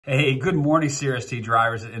Hey, good morning, CRST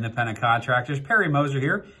drivers and independent contractors. Perry Moser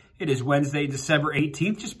here. It is Wednesday, December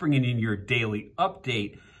 18th, just bringing in your daily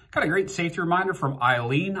update. Got a great safety reminder from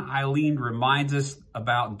Eileen. Eileen reminds us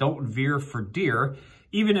about don't veer for deer,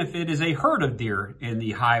 even if it is a herd of deer in the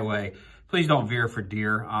highway. Please don't veer for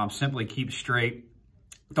deer. Simply keep straight.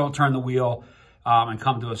 Don't turn the wheel and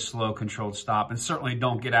come to a slow, controlled stop. And certainly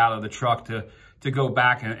don't get out of the truck to go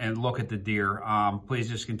back and look at the deer. Please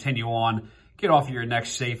just continue on. Get off of your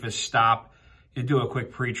next safest stop and do a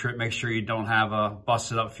quick pre-trip. Make sure you don't have a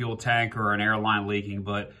busted up fuel tank or an airline leaking,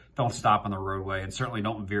 but don't stop on the roadway and certainly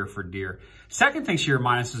don't veer for deer. Second thing she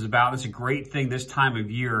reminds us about, it's a great thing this time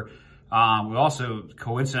of year. We also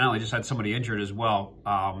coincidentally just had somebody injured as well,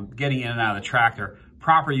 getting in and out of the tractor.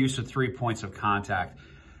 Proper use of 3 points of contact.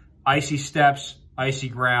 Icy steps, icy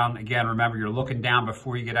ground. Again, remember you're looking down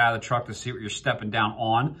before you get out of the truck to see what you're stepping down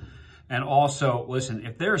on. And also, listen,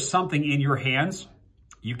 if there's something in your hands,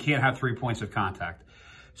 you can't have 3 points of contact.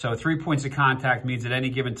 So 3 points of contact means at any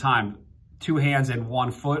given time, 2 hands and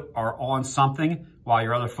 1 foot are on something while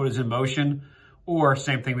your other foot is in motion, or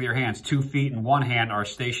same thing with your hands. 2 feet and 1 hand are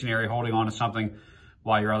stationary holding on to something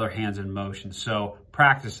while your other hand's in motion. So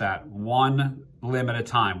practice that. 1 limb at a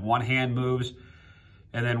time. 1 hand moves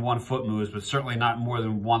and then 1 foot moves, but certainly not more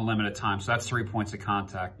than 1 limb at a time. So that's 3 points of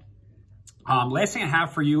contact. Last thing I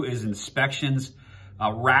have for you is inspections,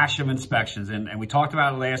 a rash of inspections. And we talked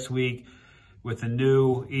about it last week with the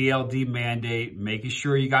new ELD mandate, making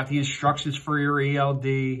sure you got the instructions for your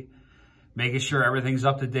ELD, making sure everything's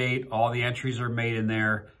up to date, all the entries are made in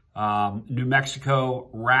there. New Mexico,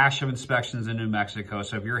 rash of inspections in New Mexico.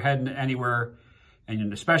 So if you're heading anywhere,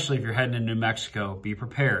 and especially if you're heading to New Mexico, be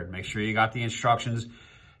prepared. Make sure you got the instructions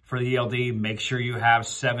for the ELD. Make sure you have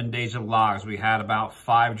 7 days of logs. We had about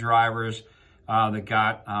 5 drivers that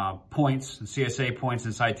got points, CSA points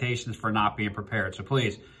and citations for not being prepared. So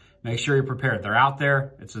please make sure you're prepared. They're out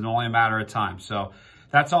there. It's only a matter of time. So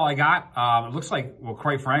that's all I got. It looks like, well,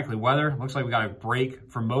 quite frankly, weather looks like we got a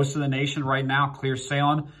break for most of the nation right now, clear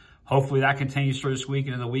sailing. Hopefully that continues through this week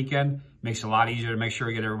and in the weekend. Makes it a lot easier to make sure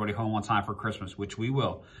we get everybody home on time for Christmas, which we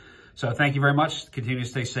will. So thank you very much. Continue to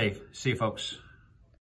stay safe. See you, folks.